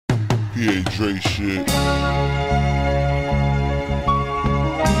PA Dre shit.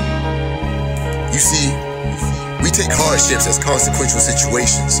 You see, we take hardships as consequential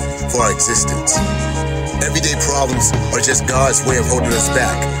situations for our existence. Everyday problems are just God's way of holding us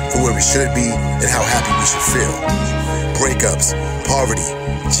back from where we should be and how happy we should feel. Breakups, poverty,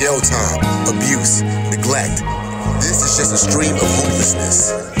 jail time, abuse, neglect. This is just a stream of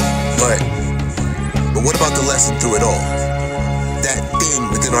hopelessness. But what about the lesson through it all? That thing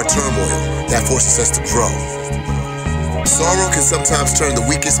within our turmoil that forces us to grow. Sorrow can sometimes turn the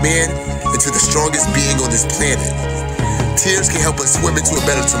weakest man into the strongest being on this planet. Tears can help us swim into a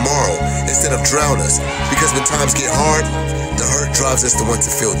better tomorrow instead of drown us, because when times get hard, the hurt drives us to want to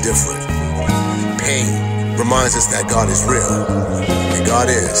feel different. Pain reminds us that God is real, and God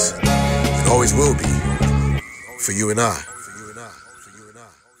is, and always will be, for you and I.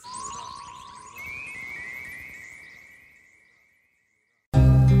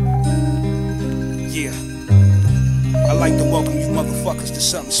 Yeah, I'd like to welcome you motherfuckers to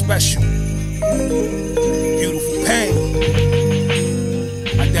something special. Beautiful Pain.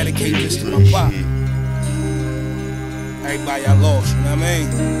 I dedicate this to my pop. Everybody I lost, you know what I mean?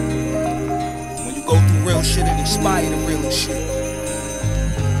 When you go through real shit, it inspires the realest shit.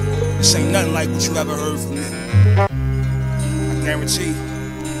 This ain't nothing like what you ever heard from me. I guarantee.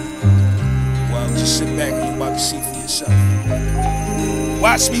 Well, just sit back and you about to see for yourself.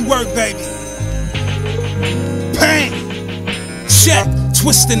 Watch me work, baby. Pain. Check.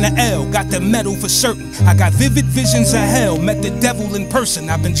 Twisting the L, got the metal for certain. I got vivid visions of hell, met the devil in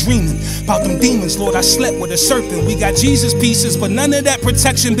person. I've been dreaming about them demons, Lord, I slept with a serpent. We got Jesus pieces, but none of that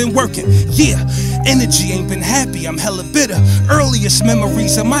protection been working. Yeah, energy ain't been happy, I'm hella bitter. Earliest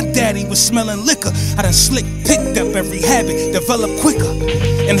memories of my daddy was smelling liquor. I done slick picked up every habit, developed quicker.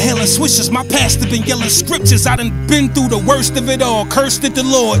 Inhaling switches, my pastor been yelling scriptures. I done been through the worst of it all, cursed at the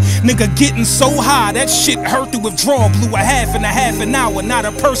Lord. Nigga getting so high, that shit hurt to withdraw. Blew a half an hour, not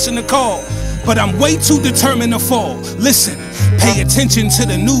a person to call. But I'm way too determined to fall. Listen, pay attention to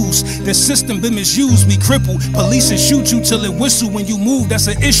the news. The system been misused, we crippled. Police will shoot you till it whistle when you move, that's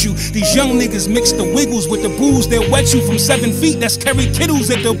an issue. These young niggas mix the wiggles with the booze. They'll wet you from 7 feet, that's Kerry Kittles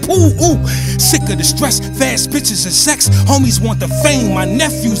at the pool. Ooh, sick of the stress, fast bitches and sex. Homies want the fame, my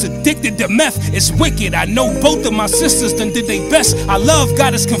nephew's addicted to meth. It's wicked, I know both of my sisters done did they best. Our love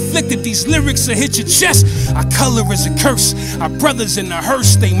got us conflicted, these lyrics will hit your chest. Our color is a curse, our brothers in the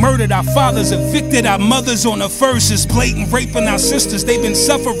hearse. They murdered our fathers, evicted our mothers on the verses. Blatant raping our sisters, they've been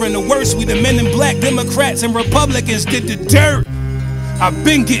suffering the worst. We the men in black, Democrats and Republicans did the dirt. I've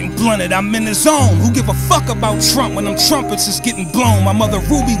been getting blunted, I'm in the zone. Who give a fuck about Trump when them trumpets is getting blown? My mother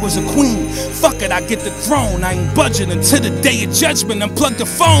Ruby was a queen, fuck it, I get the throne. I ain't budging until the day of judgment. Unplug the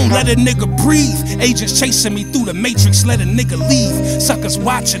phone, let a nigga breathe. Agents chasing me through the matrix, let a nigga leave. Suckers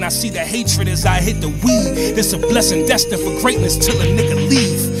watching, I see the hatred as I hit the weed. This a blessing destined for greatness till a nigga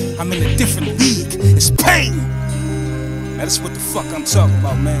leave. I'm in a different league, it's pain. Now that's what the fuck I'm talking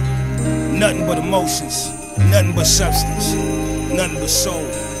about, man. Nothing but emotions, nothing but substance, nothing but soul.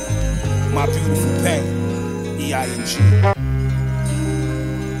 My beautiful pain, EIMG.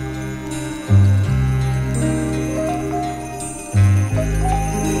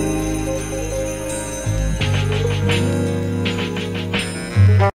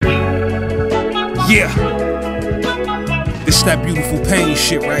 Yeah, this that beautiful pain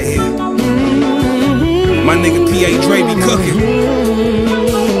shit right here. My nigga PA Dre be cooking.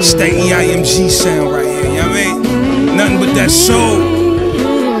 It's that EIMG sound right here, you know what I mean? Nothing but that soul.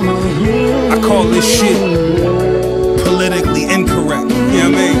 I call this shit politically incorrect, you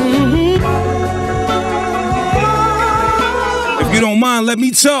know what I mean? If you don't mind, let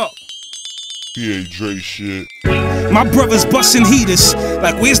me talk. PA Dre shit. My brothers busting heaters,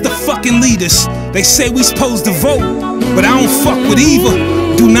 like where's the fucking leaders? They say we supposed to vote, but I don't fuck with either.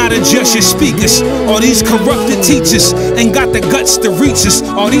 Do not adjust your speakers. All these corrupted teachers ain't got the guts to reach us.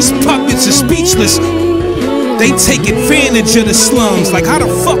 All these puppets are speechless. They take advantage of the slums. Like how the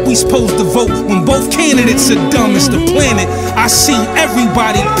fuck we supposed to vote when both candidates are dumb as the planet? I see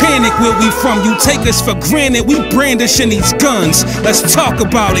everybody panic where we from. You take us for granted, we brandishing these guns. Let's talk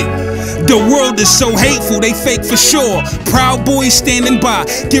about it. The world is so hateful, they fake for sure. Proud boys standing by,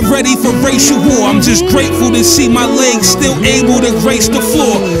 get ready for racial war. I'm just grateful to see my legs still able to grace the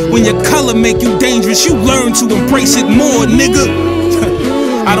floor. When your color make you dangerous, you learn to embrace it more, nigga.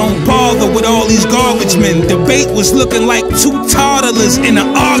 I don't bother with all these garbage men. Debate was looking like two toddlers in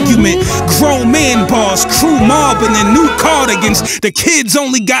an argument. Grown man bars, crew mobbing and new cardigans. The kids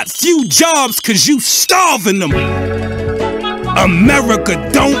only got few jobs cause you starving them. America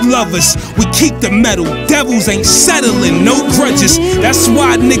don't love us, we keep the metal. Devils ain't settling, no grudges. That's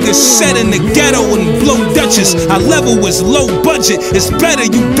why niggas set in the ghetto and blow Dutchess. Our level is low budget, it's better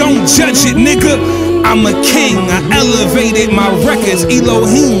you don't judge it, nigga. I'm a king, I elevated my records.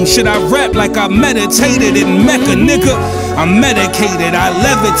 Elohim, should I rap like I meditated in Mecca, nigga? I'm medicated, I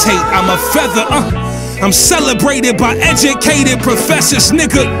levitate, I'm a feather, I'm celebrated by educated professors,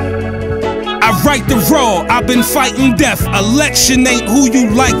 nigga. I write the raw, I've been fighting death. Election ain't who you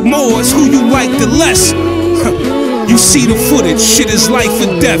like more, it's who you like the less. You see the footage, shit is life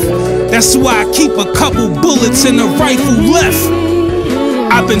or death. That's why I keep a couple bullets in the rifle left.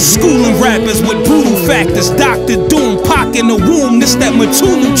 I've been schooling rappers with brutal factors. Dr. Doom, Pac in the womb, this that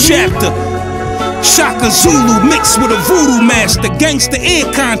Matulu chapter. Shaka Zulu mixed with a voodoo master. Gangsta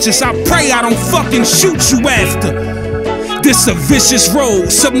ear conscious, I pray I don't fucking shoot you after. This a vicious road,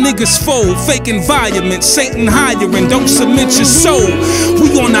 some niggas fold. Fake environment, Satan hiring, don't submit your soul.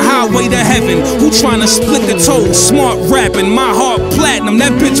 We on the highway to heaven, who tryna split the toll? Smart rapping, my heart platinum,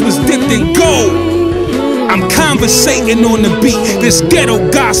 that bitch was dipped in gold. I'm conversating on the beat, this ghetto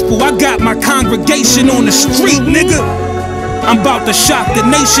gospel. I got my congregation on the street, nigga. I'm about to shock the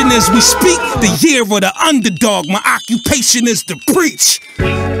nation as we speak. The year of the underdog, my occupation is to preach.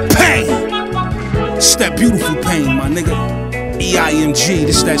 Pain. It's that beautiful pain, my nigga. EIMG,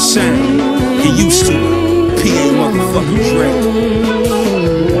 this that sound. You used to it. PA motherfucking Dre.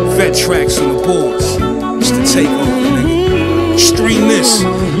 Vettrax on the boards. It's the takeover, nigga. Stream this.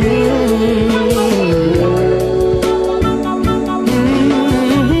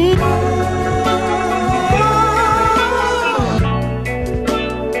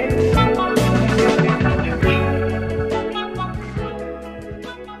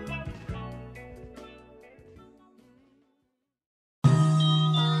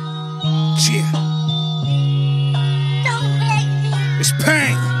 Yeah. It's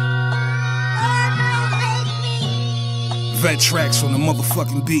pain. Vettrax on the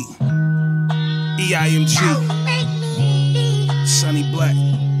motherfucking beat. EIMG. Sunnie Blac.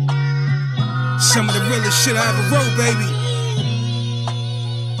 Some of the realest shit I ever wrote, baby.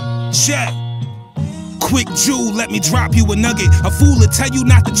 Jack. Quick Jew, let me drop you a nugget. A fool will tell you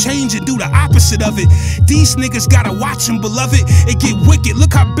not to change and do the opposite of it. These niggas gotta watch him, beloved. It get wicked.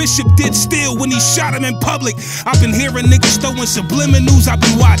 Look how Bishop did still when he shot him in public. I've been hearing niggas throwing subliminals, I've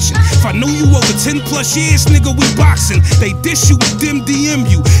been watching. If I knew you over 10 plus years, nigga, we boxing. They dish you with them DM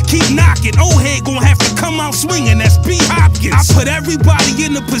you. Keep knocking, old head gon' have to come out swinging. That's B. Hopkins. I put everybody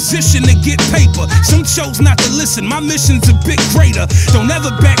in a position to get paper. Some chose not to listen, my mission's a bit greater. Don't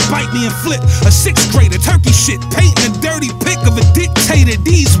ever backbite me and flip a 6th grader. Turkey shit, painting a dirty pic of a dictator.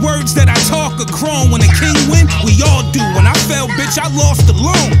 These words that I talk are chrome. When a king win, we all do. When I fell, bitch, I lost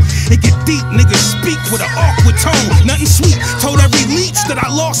alone. It get deep, niggas speak with an awkward tone. Nothing sweet, told every leech that I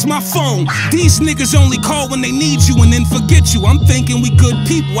lost my phone. These niggas only call when they need you and then forget you. I'm thinking we good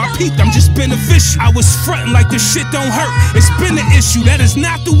people, I peeped, I'm just beneficial. I was frontin' like this shit don't hurt. It's been an issue, that is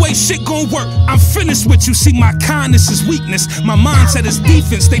not the way shit gon' work. I'm finished with you, see my kindness is weakness. My mindset is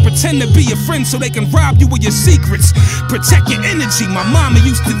defense, they pretend to be your friend so they can rob you with your secrets. Protect your energy, my mama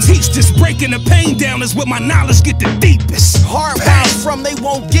used to teach this. Breaking the pain down is where my knowledge get the deepest. Hard where I'm from, they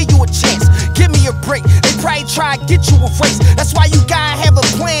won't give you a chance. Give me a break, they probably try to get you erased. That's why you gotta have a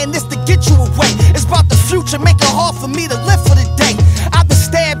plan, this to get you away. It's about the future, make it hard for me to live for the day. I've been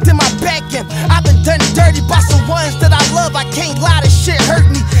stabbed in my back and I've been done dirty by some ones that I love. I can't lie, this shit hurt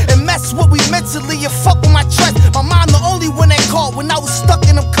me and mess with me mentally and fuck with my trust. My mom the only one that called when I was stuck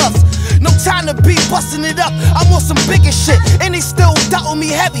in them cuffs. No time to be busting it up, I'm on some bigger shit. And they still doubting me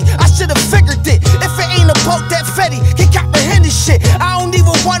heavy, I should've figured it. If it ain't about that fetty, he comprehend this shit. I don't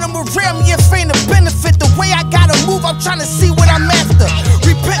even want him around me if ain't a benefit. The way I gotta move, I'm trying to see what I'm after.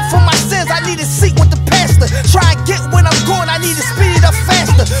 Repent for my sins, I need a seat with the pastor. Try and get when I'm going, I need to speed it up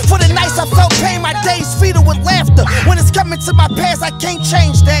faster. For the nights I felt pain, my days feeding with laughter. When it's coming to my past, I can't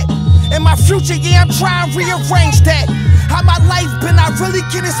change that. In my future, yeah, I'm trying to rearrange that. How my life been, I really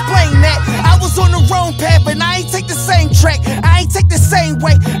can't explain that. I was on the wrong path, but I ain't take the same track. I ain't take the same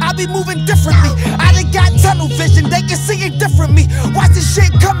way, I be moving differently. I done got tunnel vision, they can see it differently. Watch this shit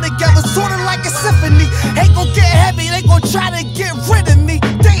come together, sorta like a symphony. Ain't gon' get heavy, they gon' try to get rid of me.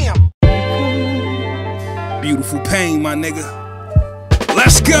 Damn. Beautiful pain, my nigga.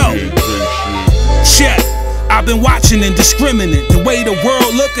 Let's go. Check. I've been watching indiscriminate. The way the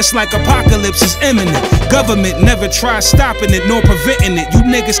world look, it's like apocalypse is imminent. Government never tries stopping it nor preventing it. You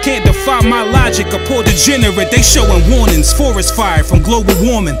niggas can't defy my logic or poor degenerate. They showing warnings, forest fire from global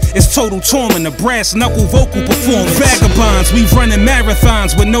warming. It's total torment, a brass knuckle vocal performance. Vagabonds, we running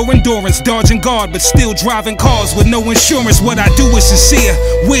marathons with no endurance, dodging guard but still driving cars with no insurance. What I do is sincere,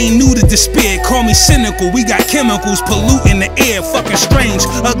 we ain't new to despair. Call me cynical, we got chemicals polluting the air. Fucking strange,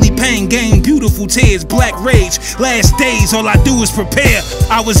 ugly pain, gain beautiful tears, black rage. Last days, all I do is prepare.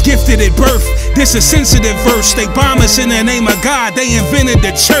 I was gifted at birth, this a sensitive verse. They bomb us in the name of God, they invented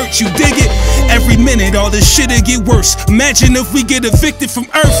the church, you dig it? Every minute, all this shit'll get worse. Imagine if we get evicted from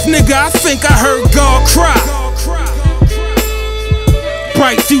Earth, nigga. I think I heard God cry.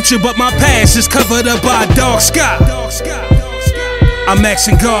 Bright future, but my past is covered up by a dark sky. I'm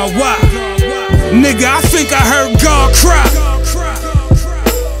asking God why. Nigga, I think I heard God cry.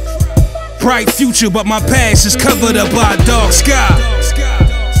 Bright future, but my past is covered up by a dark sky.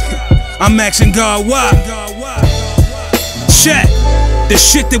 I'm asking God why. Check. The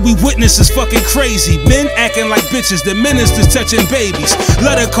shit that we witness is fucking crazy. Men acting like bitches, the ministers touching babies.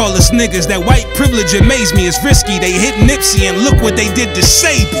 Let her call us niggas, that white privilege amaze me. It's risky, they hit Nipsey and look what they did to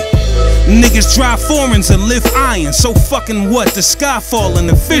Sabi. Niggas drive foreigns and lift iron. So fucking what? The sky falling,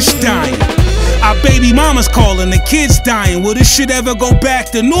 the fish dying. Our baby mama's calling, the kids dying. Will this shit ever go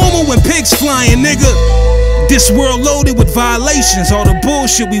back to normal when pigs flying, nigga? This world loaded with violations. All the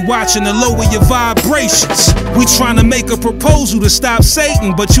bullshit we watching to lower your vibrations. We trying to make a proposal to stop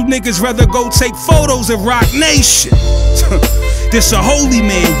Satan, but you niggas rather go take photos of Rock Nation. This a holy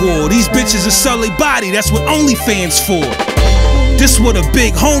man war. These bitches are sell their body, that's what OnlyFans for. This what a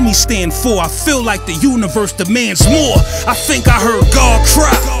big homie stand for. I feel like the universe demands more. I think I heard God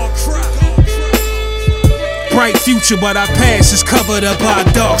cry. Bright future, but our past is covered up by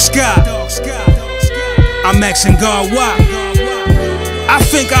a dark sky. I'm asking God why. I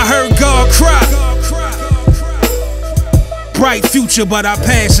think I heard God cry. Bright future, but our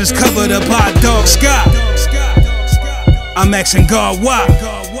past is covered up by a dark sky. I'm asking God why.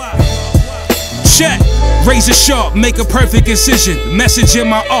 Check. Razor sharp, make a perfect incision. Message in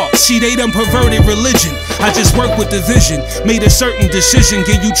my art, see they done perverted religion. I just work with the vision, made a certain decision.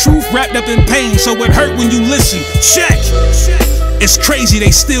 Give you truth wrapped up in pain, so it hurt when you listen. Check. It's crazy,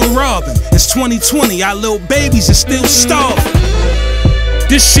 they still robbing. It's 2020, our little babies are still starving.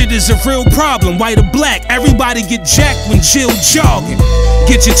 This shit is a real problem, white or black. Everybody get jacked when Jill jogging.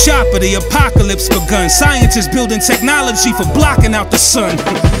 Get your chopper, the apocalypse begun. Scientists building technology for blocking out the sun.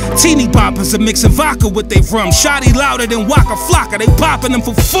 Teeny boppers are mixing vodka with they rum. Shoddy louder than Waka Flocka, they popping them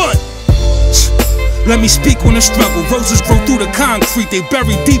for fun. Let me speak on the struggle. Roses grow through the concrete, they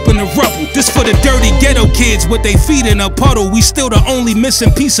buried deep in the rubble. This for the dirty ghetto kids with they feet in a puddle. We still the only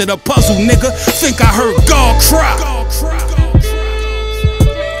missing piece of the puzzle, nigga. Think I heard God cry.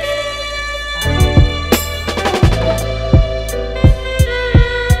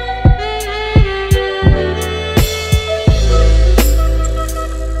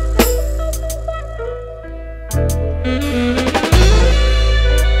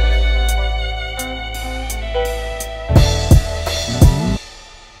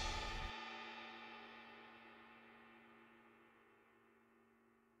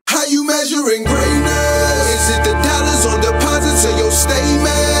 Measuring greatness. Is it the dollars on deposits or your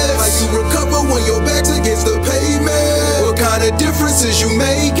statements? How you recover when your back's against the pavement? What kind of differences you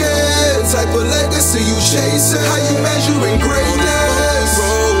making? Type of legacy you chasing? How you measuring greatness?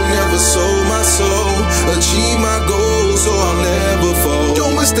 Never sold my soul, achieve my goals, so I'll never fall.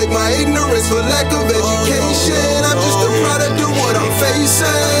 Don't mistake my ignorance for lack of education. I'm just a product of what I'm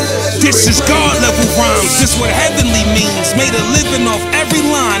facing. This is God level rhymes, this what heavenly means. Made a living off every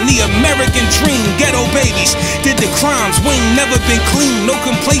line, the American dream. Ghetto babies did the crimes, we ain't never been clean. No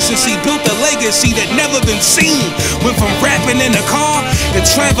complacency, built a legacy that never been seen. Went from rapping in the car to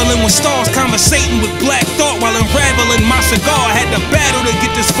traveling with stars, conversating with black thought while unraveling my cigar. I had to battle to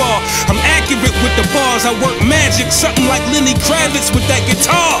get this far. I'm accurate with the bars, I work magic, something like Lenny Kravitz with that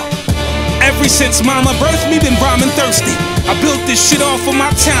guitar. Ever since mama birthed me, been rhyming thirsty. I built this shit off of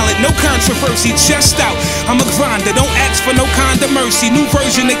my talent, no controversy, chest out. I'm a grinder, don't ask for no kind of mercy. New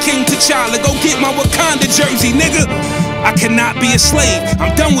version of King T'Challa, go get my Wakanda jersey, nigga. I cannot be a slave,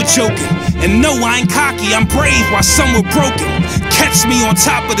 I'm done with joking. And no, I ain't cocky, I'm brave while some were broken. Catch me on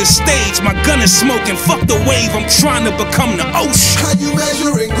top of the stage, my gun is smoking. Fuck the wave, I'm trying to become the ocean. How you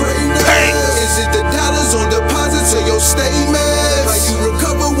measuring greatness? Hey. Is it the dollars on deposits or your statements? How you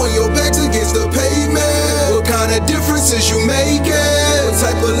recover when your back's against the pavement? What kind of differences you making? What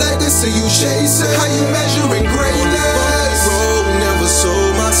type of legacy you chasing? How you measuring greatness? Never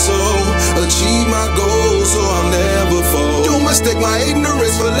sold my soul, achieve my goals, so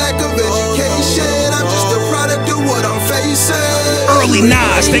Billy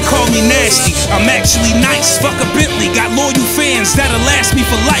Nas, they call me nasty. I'm actually nice, fuck a Bentley. Got loyal fans that'll last me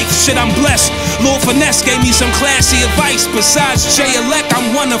for life. Shit, I'm blessed. Lord Finesse gave me some classy advice. Besides Jay-Elect,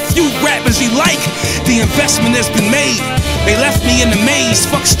 I'm one of few rappers he like. The investment has been made. They left me in the maze.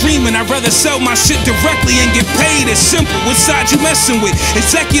 Fuck streaming, I'd rather sell my shit directly and get paid. It's simple, which side you messing with?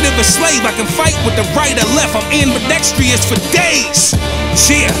 Executive or slave, I can fight with the right or left. I'm ambidextrous for days.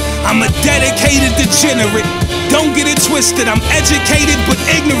 Yeah, I'm a dedicated degenerate. Don't get it twisted, I'm educated but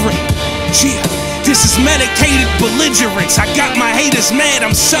ignorant. Yeah, this is medicated belligerence. I got my haters mad,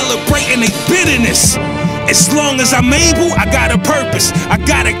 I'm celebrating their bitterness. As long as I'm able, I got a purpose. I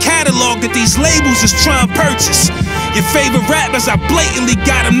got a catalog that these labels is trying to purchase. Your favorite rappers, I blatantly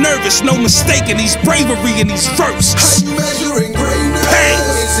got them nervous. No mistaking these bravery in these verses. How you measuring greatness? Hey.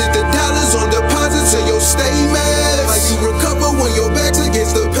 Is it the dollars on deposits or your statements? How you recover when your back's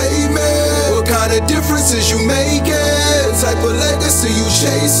against the pavement? What kind of differences you making? Type of legacy you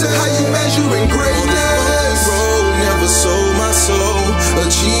chasing? How you measuring greatness? Never sold my soul,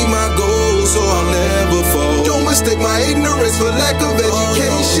 achieve my goals, so I'll never fall. Don't mistake my ignorance for lack of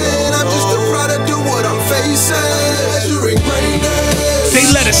education. I'm just a product of what I'm facing. Measuring greatness. They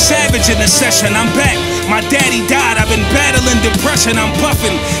let a savage in the session, I'm back. My daddy died, I've been battling depression. I'm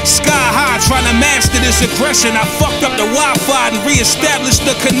puffing sky high, trying to master this aggression. I fucked up the Wi-Fi and reestablished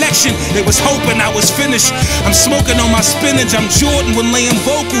the connection. They was hoping I was finished. I'm smoking on my spinach, I'm Jordan when laying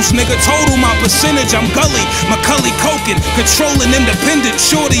vocals. Nigga, total my percentage, I'm Gully, Macaulay Culkin, controlling independent.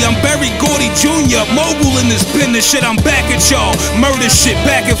 Shorty, I'm Barry Gordy Jr., mobile in this business. Shit, I'm back at y'all, murder shit,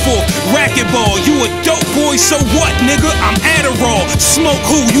 back and forth, racquetball. You a dope boy, so what, nigga? I'm Adderall. Smoke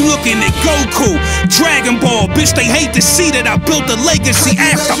who? You looking at Goku, Dragon Ball, bitch, they hate to see that I built a legacy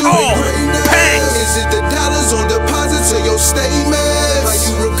after all. Bang! Is it the dollars on deposits or your statements? How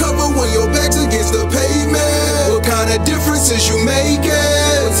you recover when your back's against the pavement? What kind of differences you making?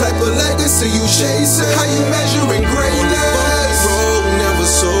 What type of legacy you chasing? How you measuring greatness? Never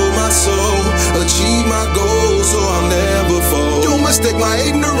sold my soul, achieve my goals, so I'll never fall. Don't mistake my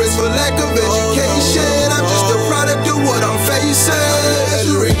ignorance